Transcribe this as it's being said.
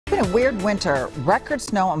Been a weird winter. Record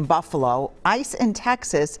snow in Buffalo, ice in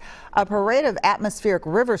Texas, a parade of atmospheric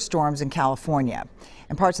river storms in California.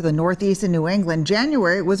 In parts of the Northeast and New England,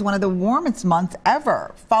 January was one of the warmest months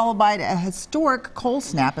ever, followed by a historic cold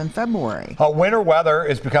snap in February. Winter weather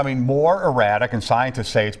is becoming more erratic, and scientists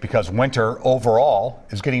say it's because winter overall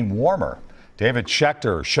is getting warmer. David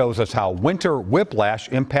Schechter shows us how winter whiplash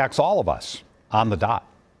impacts all of us. On the dot.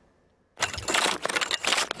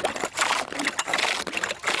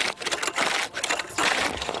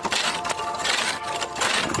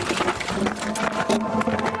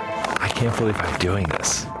 I can't believe I'm doing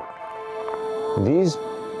this. These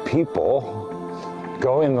people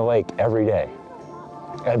go in the lake every day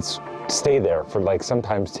and stay there for like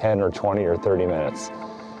sometimes 10 or 20 or 30 minutes.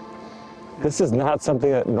 This is not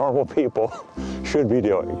something that normal people should be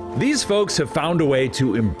doing. These folks have found a way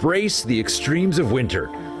to embrace the extremes of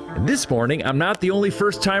winter. And this morning, I'm not the only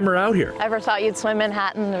first-timer out here. Ever thought you'd swim in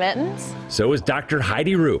hat and mittens? So is Dr.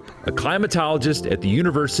 Heidi Roop, a climatologist at the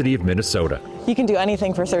University of Minnesota. You can do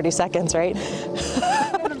anything for 30 seconds, right?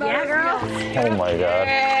 Yeah, girl. Oh my God.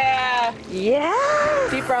 Yeah. Yeah.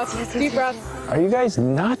 Deep breaths, deep breaths. Are you guys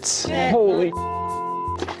nuts? Holy.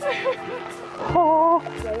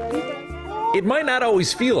 It might not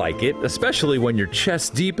always feel like it, especially when you're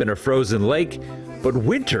chest deep in a frozen lake, but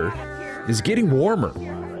winter is getting warmer.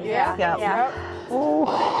 Yeah.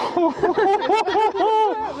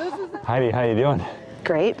 Heidi, how you doing?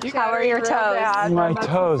 Great. How are your toes? My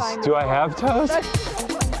toes. Do I have toes?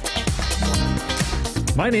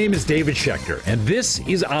 My name is David Schechter, and this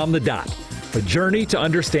is On the Dot, a journey to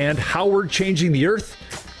understand how we're changing the Earth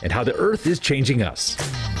and how the Earth is changing us.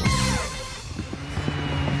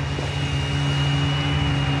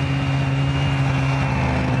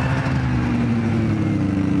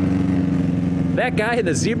 That guy in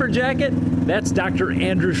the zebra jacket, that's Dr.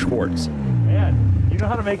 Andrew Schwartz. Man, you know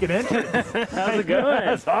how to make an entrance. How's it going?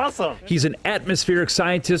 That's awesome. He's an atmospheric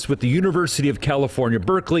scientist with the University of California,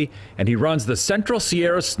 Berkeley, and he runs the Central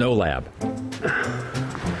Sierra Snow Lab.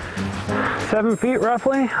 7 feet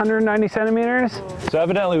roughly, 190 centimeters. So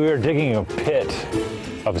evidently we were digging a pit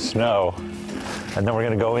of snow, and then we're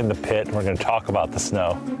going to go in the pit and we're going to talk about the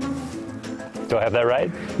snow. Do I have that right?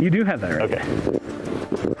 You do have that right. Okay.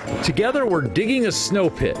 Together, we're digging a snow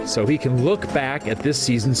pit so he can look back at this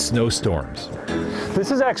season's snowstorms.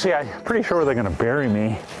 This is actually, I'm pretty sure they're going to bury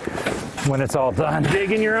me when it's all done.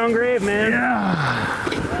 Digging your own grave, man. Yeah.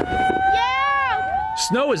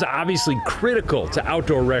 Snow is obviously critical to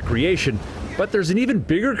outdoor recreation, but there's an even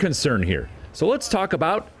bigger concern here. So let's talk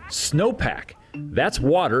about snowpack. That's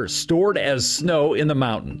water stored as snow in the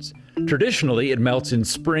mountains. Traditionally, it melts in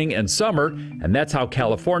spring and summer, and that's how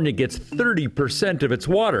California gets 30% of its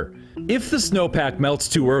water. If the snowpack melts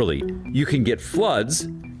too early, you can get floods,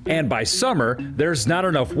 and by summer, there's not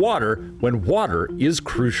enough water when water is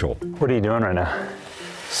crucial. What are you doing right now?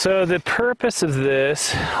 So the purpose of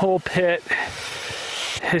this whole pit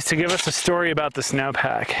is to give us a story about the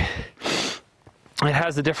snowpack. It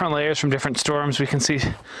has the different layers from different storms. We can see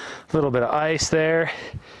a little bit of ice there.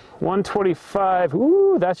 125,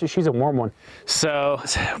 ooh, she's a warm one. So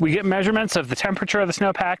we get measurements of the temperature of the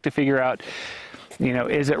snowpack to figure out,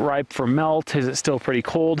 is it ripe for melt? Is it still pretty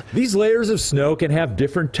cold? These layers of snow can have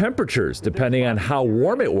different temperatures depending on how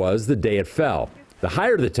warm it was the day it fell. The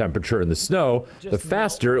higher the temperature in the snow, the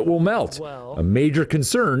faster it will melt, a major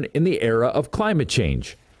concern in the era of climate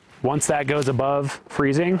change. Once that goes above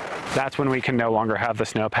freezing, that's when we can no longer have the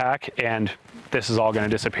snowpack, and this is all going to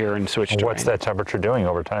disappear and switch to What's rain. that temperature doing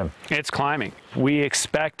over time? It's climbing. We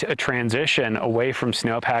expect a transition away from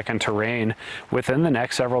snowpack and to rain within the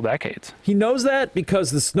next several decades. He knows that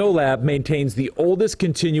because the Snow Lab maintains the oldest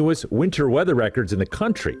continuous winter weather records in the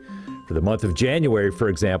country. For the month of January, for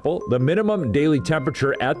example, the minimum daily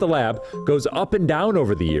temperature at the lab goes up and down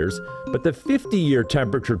over the years, but the 50-year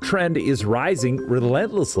temperature trend is rising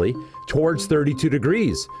relentlessly towards 32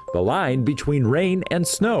 degrees, the line between rain and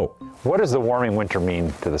snow. What does the warming winter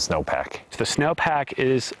mean to the snowpack? The snowpack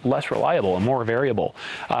is less reliable and more variable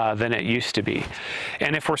than it used to be.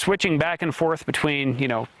 And if we're switching back and forth between,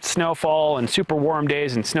 snowfall and super warm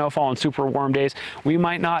days and snowfall and super warm days, we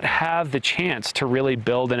might not have the chance to really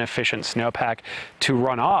build an efficient snowpack to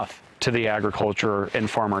run off to the agriculture and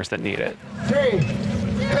farmers that need it. 3, 2,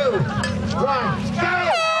 1,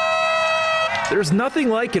 go! There's nothing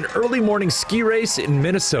like an early morning ski race in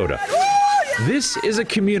Minnesota. This is a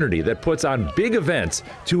community that puts on big events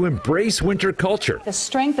to embrace winter culture. The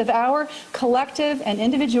strength of our collective and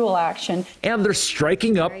individual action. And they're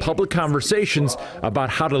striking up public conversations about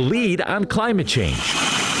how to lead on climate change.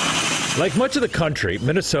 Like much of the country,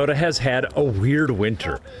 Minnesota has had a weird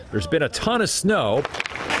winter. There's been a ton of snow.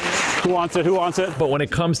 Who wants it? Who wants it? But when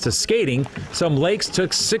it comes to skating, some lakes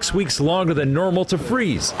took 6 weeks longer than normal to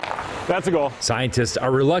freeze. That's a goal. Scientists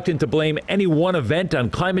are reluctant to blame any one event on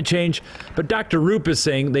climate change, but Dr. Roop is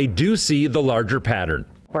saying they do see the larger pattern.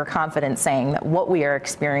 We're confident saying that what we are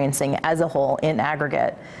experiencing as a whole in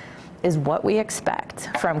aggregate is what we expect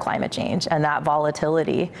from climate change, and that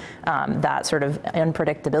volatility, that sort of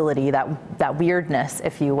unpredictability, that weirdness,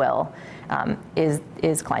 if you will,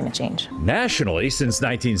 is climate change. Nationally, since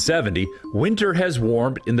 1970, winter has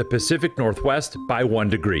warmed in the Pacific Northwest by 1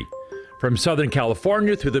 degree. From Southern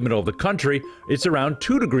California through the middle of the country, it's around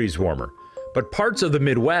 2 degrees warmer. But parts of the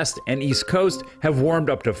Midwest and East Coast have warmed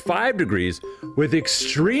up to 5 degrees, with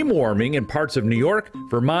extreme warming in parts of New York,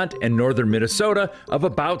 Vermont, and northern Minnesota of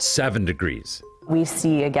about 7 degrees. We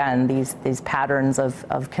see, again, these patterns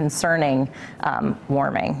of concerning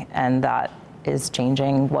warming, and that is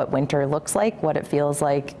changing what winter looks like, what it feels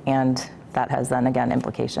like, and that has then, again,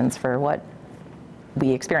 implications for what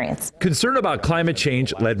we experience. Concern about climate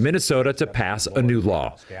change led Minnesota to pass a new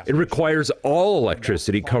law. It requires all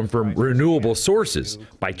electricity come from renewable sources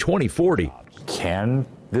by 2040. Can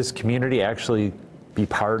this community actually be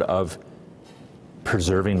part of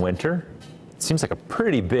preserving winter? It seems like a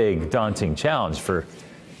pretty big, daunting challenge for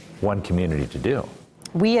one community to do.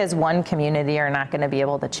 We as one community are not going to be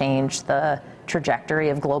able to change the trajectory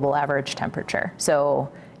of global average temperature. So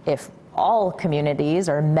if all communities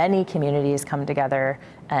or many communities come together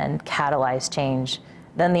and catalyze change,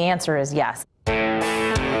 then the answer is yes.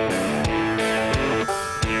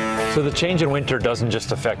 So the change in winter doesn't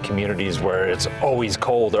just affect communities where it's always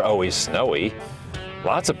cold or always snowy.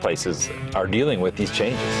 Lots of places are dealing with these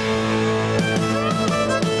changes.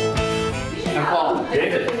 I'm Paul.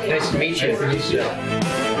 David. Nice to meet you.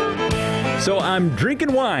 So I'm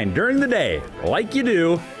drinking wine during the day, like you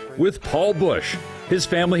do, with Paul Bush. His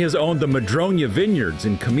family has owned the Madroña Vineyards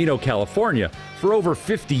in Camino, California for over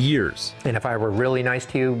 50 years. And if I were really nice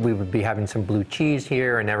to you, we would be having some blue cheese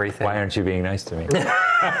here and everything. Why aren't you being nice to me?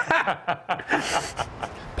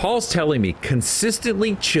 Paul's telling me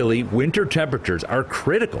consistently chilly winter temperatures are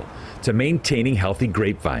critical to maintaining healthy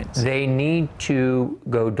grapevines. They need to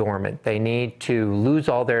go dormant. They need to lose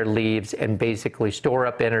all their leaves and basically store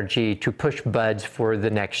up energy to push buds for the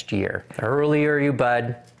next year. The earlier you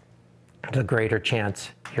bud, the greater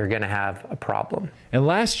chance you're going to have a problem. And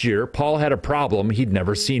last year, Paul had a problem he'd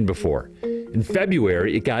never seen before. In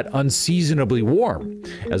February, it got unseasonably warm.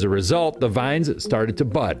 As a result, the vines started to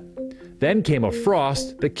bud. Then came a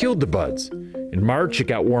frost that killed the buds. In March, it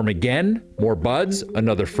got warm again, more buds,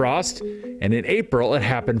 another frost, and in April, it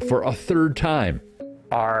happened for a third time.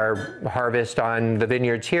 Our harvest on the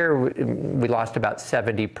vineyards here, we lost about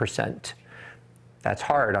 70%. That's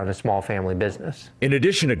hard on a small family business. In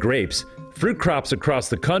addition to grapes, fruit crops across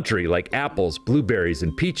the country like apples, blueberries,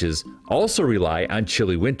 and peaches also rely on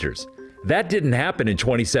chilly winters. That didn't happen in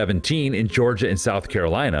 2017 in Georgia and South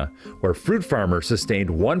Carolina, where fruit farmers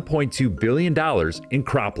sustained $1.2 billion in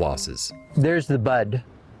crop losses. There's the bud.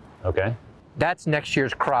 Okay. That's next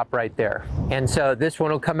year's crop right there. And so this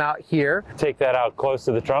one will come out here. Take that out close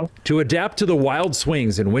to the trunk. To adapt to the wild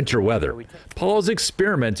swings in winter weather, Paul is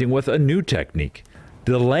experimenting with a new technique,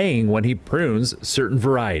 delaying when he prunes certain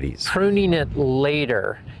varieties. Pruning it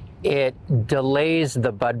later, it delays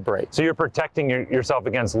the bud break. So you're protecting yourself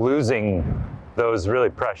against losing those really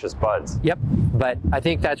precious buds. Yep, but I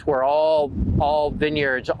think that's where all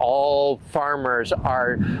vineyards, all farmers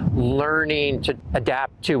are learning to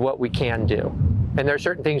adapt to what we can do. And there are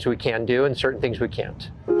certain things we can do and certain things we can't.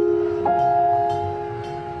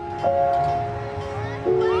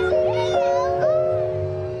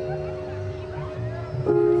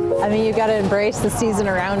 I mean, you got to embrace the season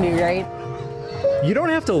around you, right? You don't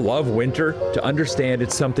have to love winter to understand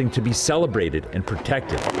it's something to be celebrated and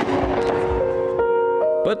protected.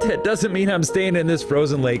 But that doesn't mean I'm staying in this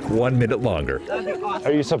frozen lake 1 minute longer.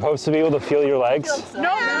 Are you supposed to be able to feel your legs?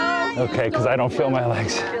 No. Okay, because I don't feel my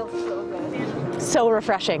legs. So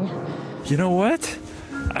refreshing. You know what?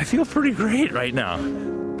 I feel pretty great right now.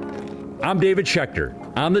 I'm David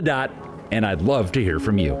Schechter, on the dot, and I'd love to hear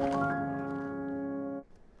from you.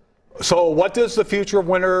 So what does the future of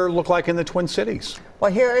winter look like in the Twin Cities?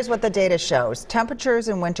 Well, here is what the data shows. Temperatures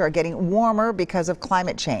in winter are getting warmer because of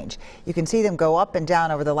climate change. You can see them go up and down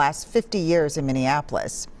over the last 50 years in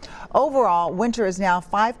Minneapolis. Overall, winter is now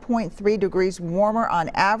 5.3 degrees warmer on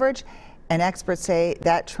average, and experts say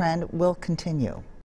that trend will continue.